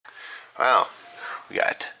Wow, we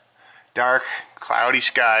got dark, cloudy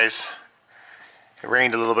skies. It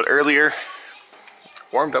rained a little bit earlier.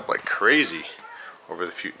 Warmed up like crazy over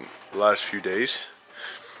the last few days.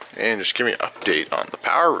 And just give me an update on the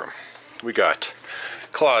power room. We got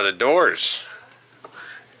closet doors.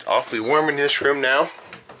 It's awfully warm in this room now.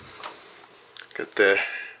 Got the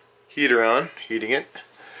heater on, heating it.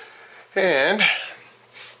 And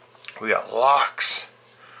we got locks.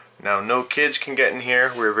 Now no kids can get in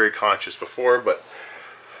here. We were very conscious before, but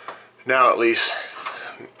now at least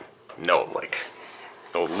no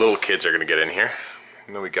little kids are gonna get in here.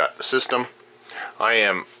 And then we got the system. I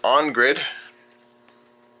am on grid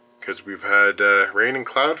because we've had rain and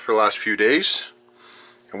cloud for the last few days,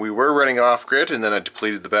 and we were running off grid, and then I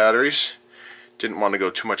depleted the batteries. Didn't want to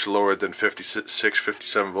go too much lower than 56,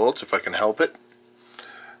 57 volts if I can help it.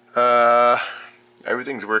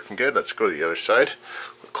 Everything's working good. Let's go to the other side.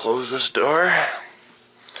 We'll close this door.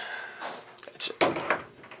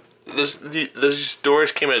 These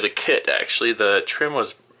doors came as a kit, actually. The trim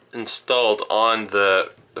was installed on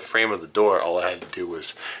the frame of the door. All I had to do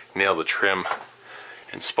was nail the trim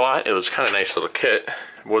and spot. It was kind of a nice little kit.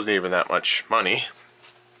 It wasn't even that much money.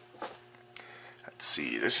 Let's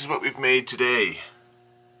see, this is what we've made today.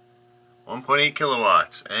 1.8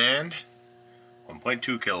 kilowatts and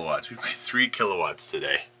 1.2 kilowatts. We've made 3 kilowatts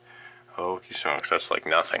today. Okie smokes, that's like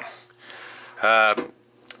nothing.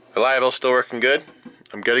 Reliable, still working good.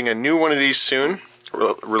 I'm getting a new one of these soon.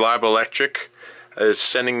 Reliable Electric is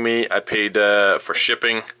sending me, I paid for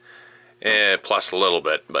shipping plus a little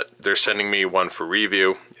bit, but they're sending me one for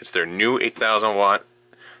review. It's their new 8,000 watt.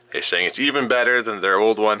 They're saying it's even better than their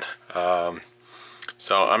old one.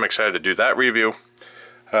 So I'm excited to do that review.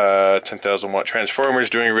 10,000 watt transformer is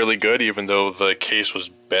doing really good, even though the case was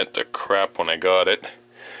bent to crap when I got it.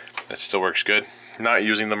 It still works good. Not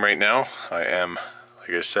using them right now. I am, like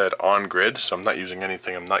I said, on grid, so I'm not using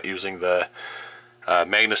anything. I'm not using the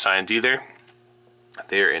magnesigns either.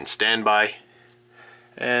 They're in standby,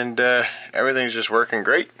 and everything's just working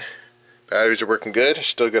great. Batteries are working good.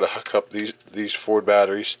 Still got to hook up these Ford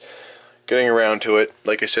batteries. Getting around to it.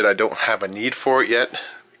 Like I said, I don't have a need for it yet,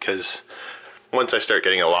 because once I start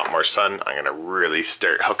getting a lot more sun, I'm gonna really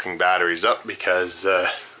start hooking batteries up, because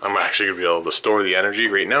I'm actually gonna be able to store the energy.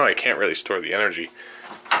 Right now I can't really store the energy.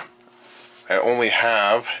 I only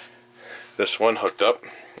have this one hooked up.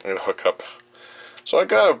 I'm gonna hook up. So I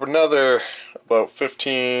got another about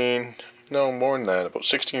 15, no more than that, about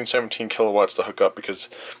 16, 17 kilowatts to hook up, because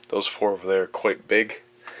those 4 over there are quite big.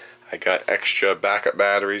 I got extra backup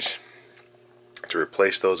batteries to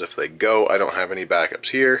replace those if they go. I don't have any backups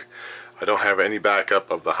here. I don't have any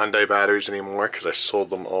backup of the Hyundai batteries anymore because I sold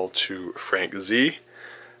them all to Frank Z.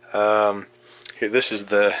 Here, this is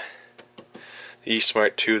the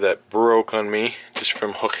eSmart 2 that broke on me just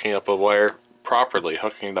from hooking up a wire properly,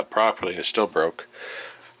 hooking it up properly, and it still broke.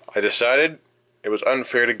 I decided it was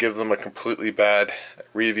unfair to give them a completely bad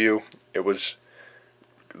review. It was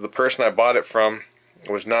the person I bought it from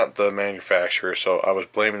was not the manufacturer, so I was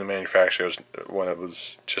blaming the manufacturer when it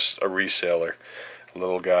was just a reseller, a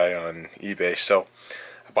little guy on eBay. So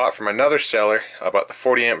I bought from another seller. I bought the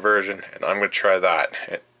 40 amp version, and I'm going to try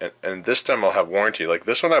that. And this time I'll have warranty. Like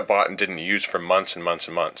this one I bought and didn't use for months and months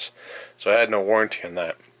and months, so I had no warranty on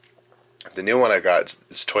that. The new one I got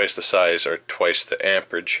is twice the size, or twice the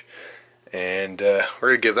amperage, and we're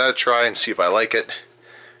going to give that a try and see if I like it.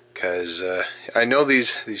 Because I know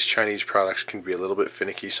these Chinese products can be a little bit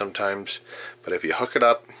finicky sometimes, but if you hook it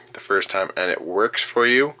up the first time and it works for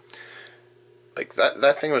you, like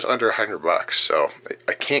that thing was under $100, so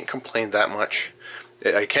I can't complain that much.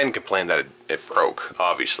 I can complain that it broke,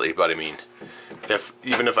 obviously, but I mean,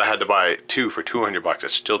 even if I had to buy 2 for $200,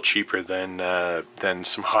 it's still cheaper than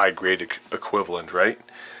some high grade equivalent, right?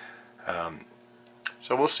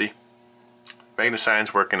 So we'll see.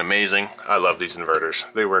 Magnesign's working amazing. I love these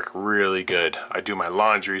inverters. They work really good. I do my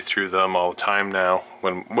laundry through them all the time now,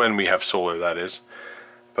 when we have solar, that is.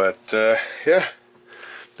 But yeah,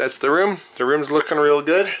 that's the room. The room's looking real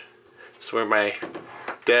good. It's where my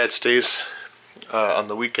dad stays on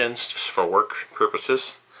the weekends, just for work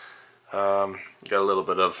purposes. Got a little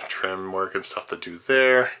bit of trim work and stuff to do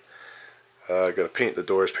there. Got to paint the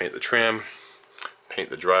doors, paint the trim, paint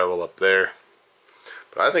the drywall up there.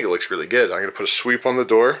 But I think it looks really good. I'm gonna put a sweep on the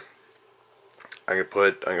door. I'm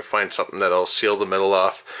gonna find something that'll seal the middle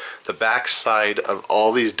off. The back side of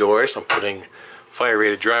all these doors, I'm putting fire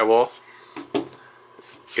rated drywall,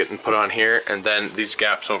 getting put on here, and then these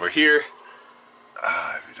gaps over here.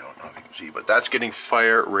 If you don't know if you can see, but that's getting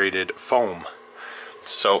fire rated foam.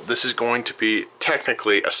 So this is going to be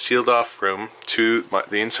technically a sealed off room to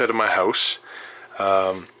the inside of my house.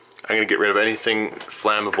 I I'm gonna get rid of anything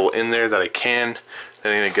flammable in there that I can.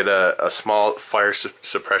 Then I'm gonna get a small fire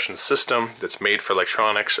suppression system that's made for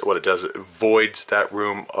electronics. What it does, it voids that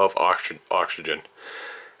room of oxygen.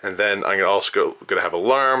 And then I'm also gonna have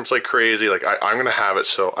alarms like crazy. Like I'm gonna have it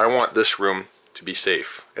so I want this room to be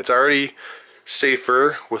safe. It's already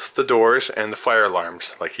safer with the doors and the fire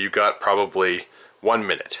alarms. Like you got probably 1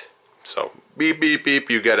 minute. So beep, beep, beep,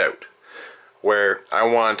 you get out. Where I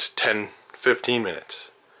want 10, 15 minutes.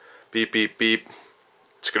 Beep, beep, beep.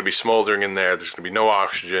 It's going to be smoldering in there. There's going to be no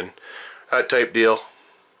oxygen. That type deal.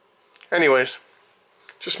 Anyways,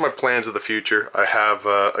 just my plans of the future. I have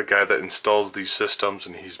a guy that installs these systems,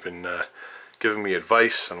 and he's been giving me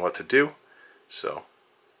advice on what to do. So,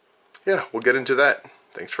 yeah, we'll get into that.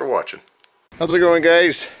 Thanks for watching. How's it going,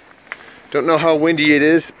 guys? Don't know how windy it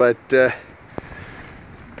is, but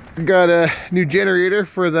got a new generator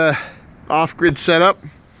for the off-grid setup.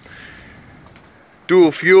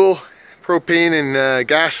 Dual fuel, propane and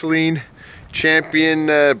gasoline,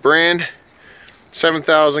 Champion brand.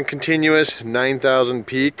 7,000 continuous, 9,000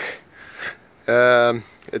 peak.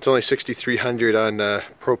 It's only 6,300 on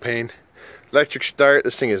propane. Electric start.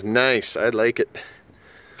 This thing is nice. I like it.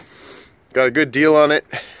 Got a good deal on it.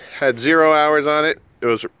 Had 0 hours on it. It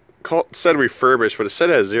was said refurbished, but it said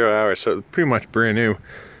it has 0 hours, so it's pretty much brand new.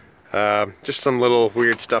 Just some little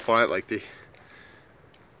weird stuff on it, like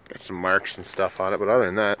got some marks and stuff on it, but other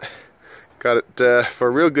than that, got it for a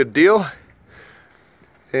real good deal.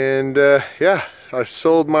 And yeah, I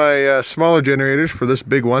sold my smaller generators for this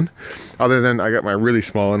big one. Other than I got my really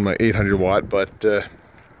small one, my 800 watt, but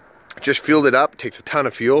just fueled it up. It takes a ton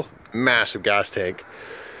of fuel, massive gas tank.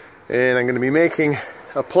 And I'm going to be making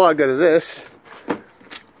a plug out of this. So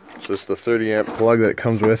this is the 30 amp plug that it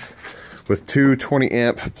comes with two 20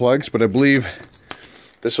 amp plugs, but I believe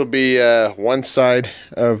this will be one side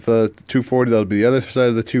of the 240, that'll be the other side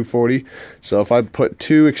of the 240. So if I put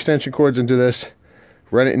two extension cords into this,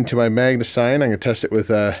 run it into my MagnaSign, I'm going to test it with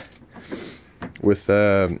a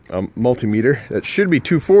multimeter. That should be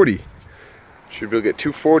 240. Should be able to get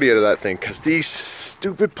 240 out of that thing, because these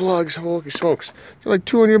stupid plugs, holy smokes, they're like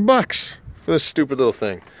 200 bucks for this stupid little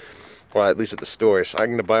thing. Well, at least at the stores. I'm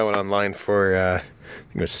going to buy one online for, I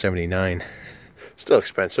think it was $79. Still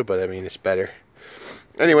expensive, but I mean, it's better.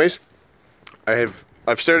 Anyways, I've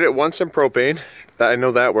started it once on propane. I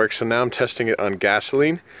know that works, so now I'm testing it on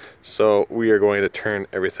gasoline. So we are going to turn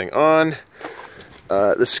everything on.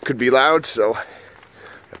 This could be loud, so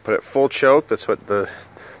I put it full choke. That's what the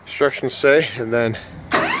instructions say, and then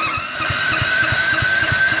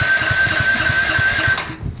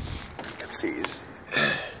let's see,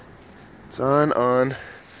 it's on,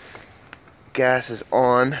 gas is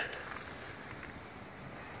on.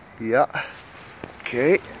 Yeah,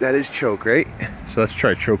 okay, that is choke, right? So let's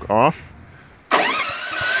try choke off.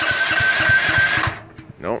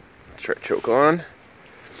 No, let's try choke on.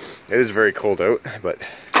 It is very cold out, but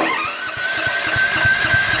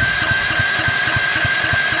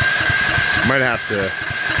might have to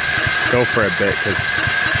go for a bit, because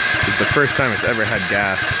it's the first time it's ever had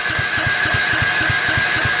gas.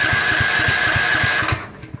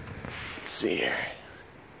 Let's see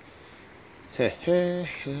here.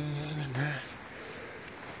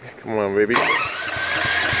 Come on, baby.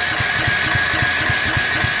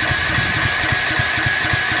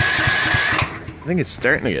 I think it's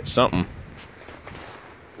starting to get something.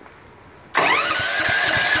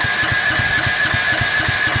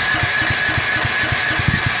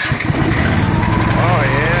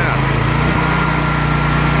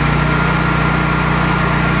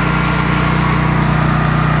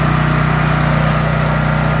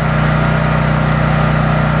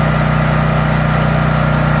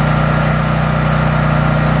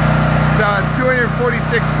 So it's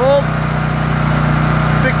 246 volts,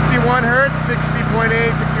 61 hertz, 60.8,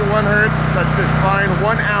 61 hertz. That's just fine.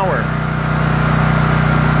 1 hour.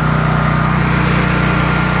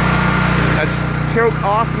 That's choke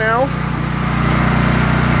off now.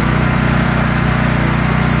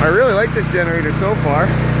 I really like this generator so far.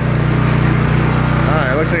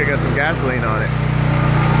 Alright, looks like I got some gasoline on it.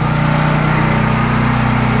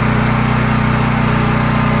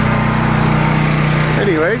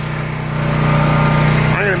 Anyways,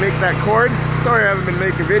 I'm gonna make that cord. Sorry I haven't been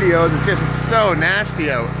making videos, it's just so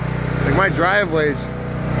nasty out. Like my driveways,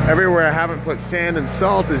 everywhere I haven't put sand and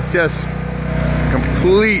salt is just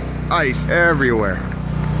complete ice everywhere.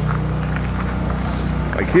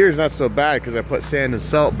 Like here's not so bad because I put sand and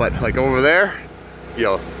salt, but like over there, you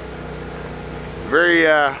know, very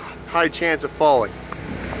high chance of falling.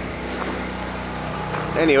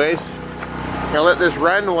 Anyways, I'm gonna let this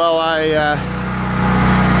run while I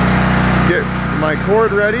get my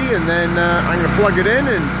cord ready, and then I'm going to plug it in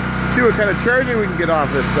and see what kind of charging we can get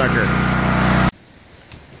off this sucker.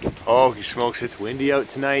 Oh, he smokes, it's windy out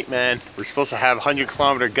tonight, man. We're supposed to have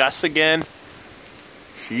 100-kilometer gusts again.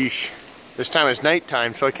 Sheesh. This time it's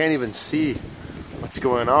nighttime, so I can't even see what's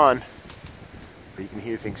going on. But you can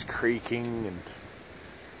hear things creaking and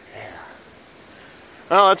yeah.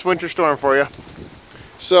 Well, that's winter storm for you.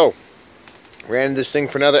 So, ran this thing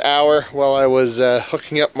for another hour while I was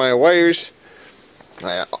hooking up my wires.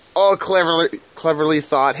 I all cleverly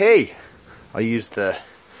thought, hey, I'll use the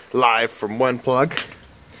live from one plug,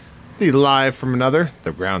 the live from another.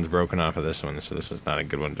 The ground's broken off of this one, so this is not a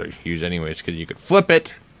good one to use anyways, because you could flip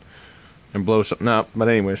it and blow something up. But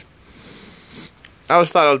anyways, I always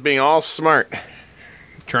thought I was being all smart,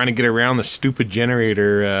 trying to get around the stupid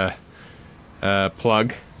generator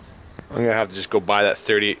plug. I'm gonna have to just go buy that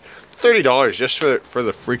 $30 just for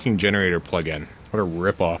the freaking generator plug-in. What a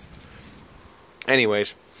ripoff.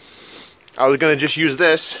 Anyways, I was gonna just use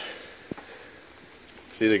this.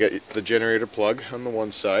 See, they got the generator plug on the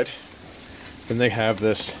one side, and they have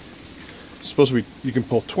this. It's supposed to be, you can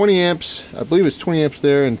pull 20 amps. I believe it's 20 amps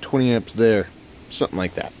there and 20 amps there, something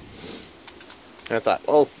like that. And I thought,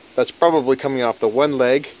 oh, that's probably coming off the one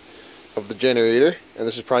leg of the generator, and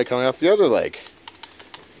this is probably coming off the other leg.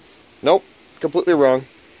 Nope, completely wrong.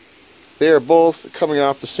 They are both coming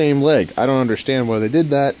off the same leg. I don't understand why they did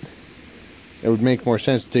that. It would make more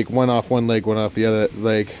sense to take one off one leg, one off the other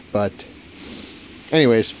leg, but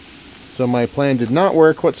anyways, so my plan did not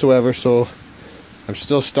work whatsoever, so I'm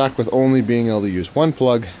still stuck with only being able to use one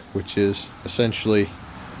plug, which is essentially,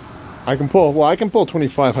 I can pull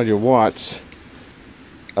 2,500 watts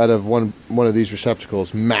out of one of these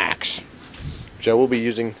receptacles max, which I will be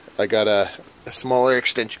using. I got a smaller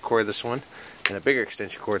extension cord, this one, and a bigger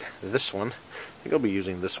extension cord, this one. I think I'll be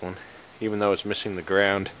using this one, even though it's missing the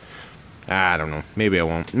ground. I don't know. Maybe I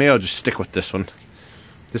won't. Maybe I'll just stick with this one.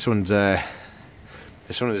 This one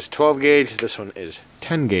is 12 gauge. This one is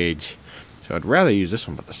 10 gauge. So I'd rather use this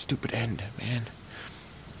one, but the stupid end, man.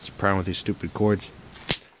 That's the problem with these stupid cords.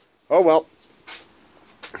 Oh well.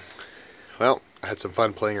 Well, I had some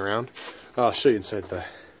fun playing around. I'll show you inside the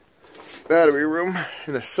battery room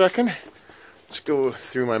in a second. Let's go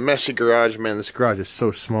through my messy garage. Man, this garage is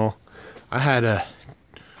so small. I had a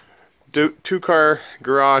two-car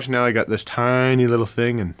garage. Now I got this tiny little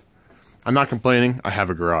thing, and I'm not complaining. I have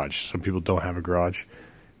a garage. Some people don't have a garage.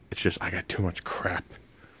 It's just I got too much crap.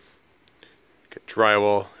 Got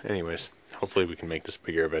drywall. Anyways, hopefully we can make this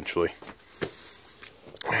bigger eventually.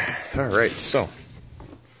 Alright, so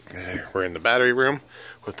we're in the battery room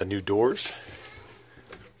with the new doors.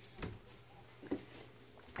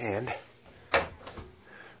 And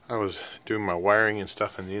I was doing my wiring and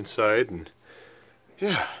stuff on the inside, and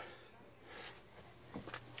yeah.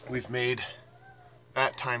 We've made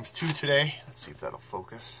that ×2 today. Let's see if that'll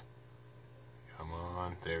focus. Come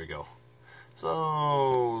on, there we go.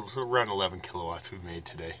 So around 11 kilowatts we've made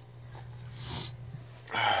today.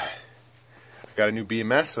 I've got a new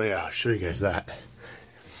BMS, so yeah, I'll show you guys that.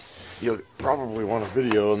 You'll probably want a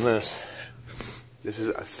video on this. This is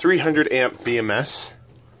a 300 amp BMS.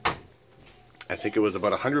 I think it was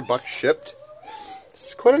about $100 shipped.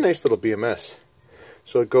 It's quite a nice little BMS.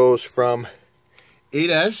 So it goes from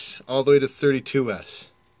 8S all the way to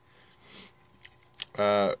 32S.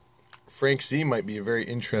 Frank Z might be very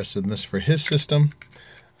interested in this for his system.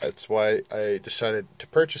 That's why I decided to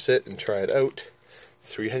purchase it and try it out.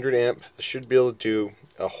 300 amp. This should be able to do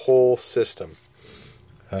a whole system.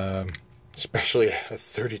 Especially a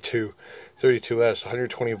 32S,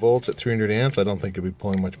 120 volts at 300 amps. I don't think you'll be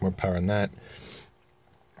pulling much more power than that.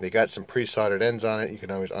 They got some pre-soldered ends on it. You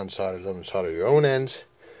can always unsolder them and solder your own ends.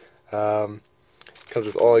 Comes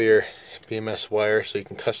with all your BMS wire, so you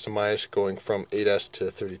can customize going from 8S to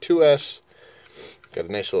 32S. Got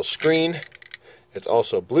a nice little screen. It's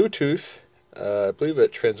also Bluetooth. I believe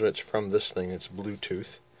it transmits from this thing. It's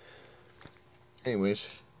Bluetooth.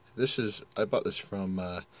 Anyways, this is, I bought this from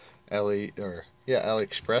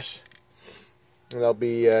AliExpress, and I'll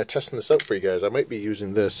be testing this out for you guys. I might be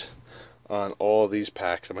using this on all these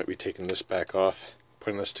packs. I might be taking this back off,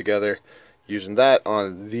 putting this together, using that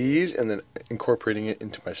on these, and then incorporating it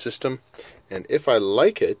into my system. And if I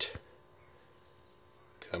like it,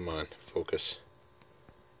 come on, focus.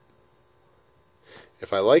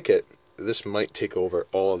 If I like it, this might take over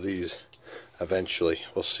all of these eventually.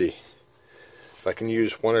 We'll see. If I can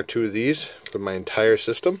use one or two of these for my entire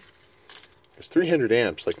system. It's 300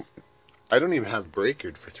 amps. Like, I don't even have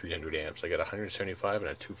breaker for 300 amps. I got 175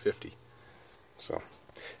 and a 250. So,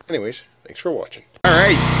 anyways, thanks for watching.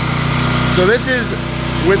 Alright, so this is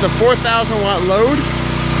with a 4,000 watt load.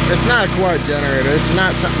 It's not a quad generator. It's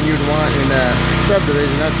not something you'd want in a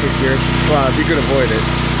subdivision, that's for sure. Well, if you could avoid it.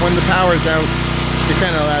 When the power's out, you're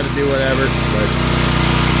kind of allowed to do whatever, but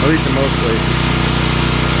at least in most places.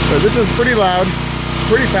 So this is pretty loud,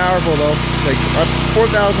 pretty powerful though. Like up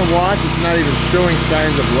 4,000 watts, it's not even showing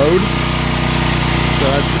signs of load. So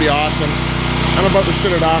that's pretty awesome. I'm about to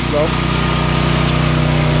shut it off though.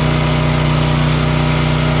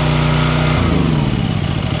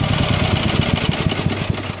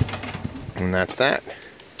 And that's that.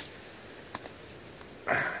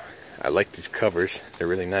 I like these covers, they're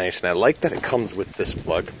really nice, and I like that it comes with this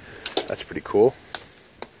plug. That's pretty cool.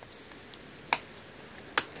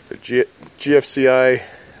 The GFCI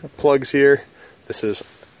plugs here. This is,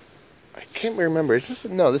 I can't remember, is this,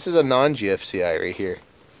 no, this is a non-GFCI right here.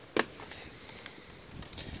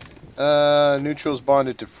 Neutral's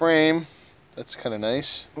bonded to frame. That's kind of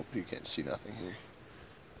nice. Oh, you can't see nothing here.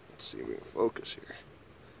 Let's see if we can focus here.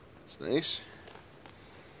 Nice.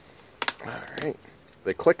 Alright.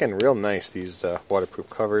 They click in real nice, these waterproof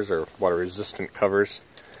covers, or water resistant covers.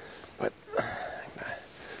 But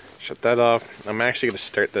shut that off. I'm actually going to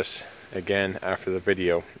start this again after the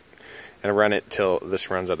video and run it till this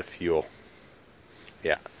runs out of fuel.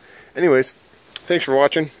 Yeah. Anyways, thanks for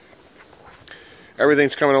watching.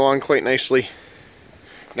 Everything's coming along quite nicely.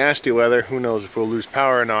 Nasty weather, who knows if we'll lose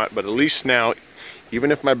power or not, but at least now, even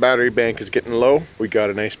if my battery bank is getting low, we got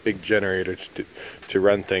a nice big generator to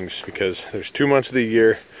run things, because there's 2 months of the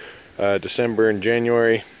year, December and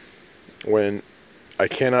January, when I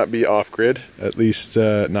cannot be off-grid, at least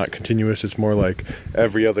not continuous. It's more like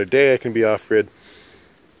every other day I can be off-grid.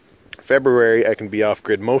 February I can be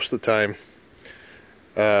off-grid most of the time.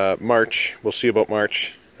 March, we'll see about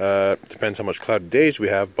March. Depends how much cloudy days we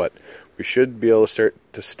have, but we should be able to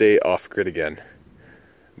start to stay off-grid again.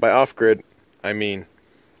 By off-grid, I mean,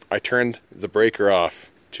 I turned the breaker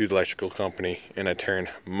off to the electrical company and I turned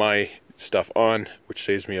my stuff on, which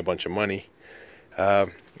saves me a bunch of money.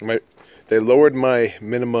 They lowered my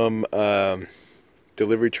minimum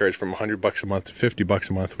delivery charge from $100 a month to $50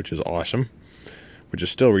 a month, which is awesome. Which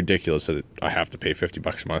is still ridiculous that I have to pay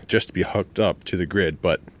 $50 a month just to be hooked up to the grid.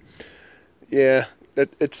 But yeah,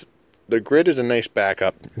 the grid is a nice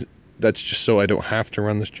backup. That's just so I don't have to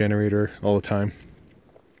run this generator all the time.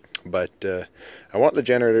 But I want the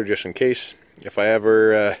generator just in case. If I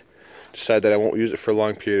ever decide that I won't use it for a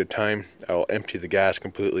long period of time, I'll empty the gas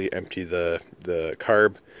completely, empty the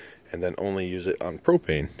carb, and then only use it on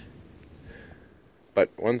propane.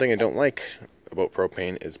 But one thing I don't like about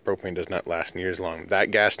propane is propane does not last near as long.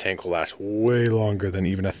 That gas tank will last way longer than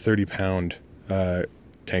even a 30-pound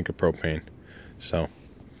tank of propane. So,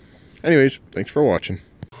 anyways, thanks for watching.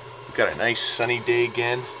 We've got a nice sunny day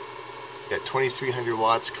again. Got 2,300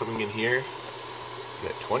 watts coming in here. We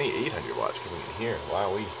got 2,800 watts coming in here.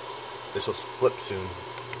 Wowee. This will flip soon.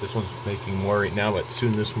 This one's making more right now, but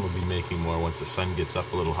soon this one will be making more once the sun gets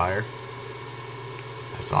up a little higher.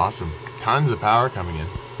 That's awesome. Tons of power coming in.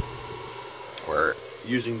 We're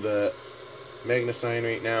using the Magna-Sign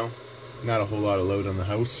right now. Not a whole lot of load on the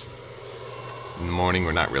house. In the morning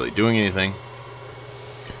we're not really doing anything.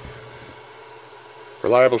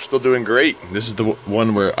 Reliable's still doing great. This is the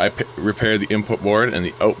one where I repaired the input board, and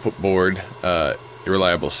the output board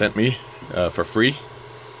Reliable sent me for free.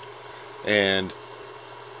 And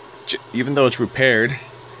even though it's repaired,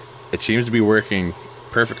 it seems to be working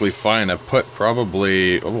perfectly fine. I've put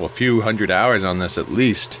probably a few hundred hours on this at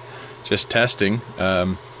least, just testing.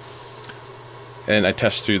 And I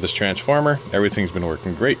test through this transformer. Everything's been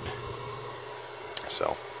working great.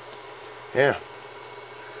 So, yeah.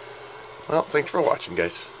 Well, thanks for watching,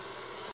 guys.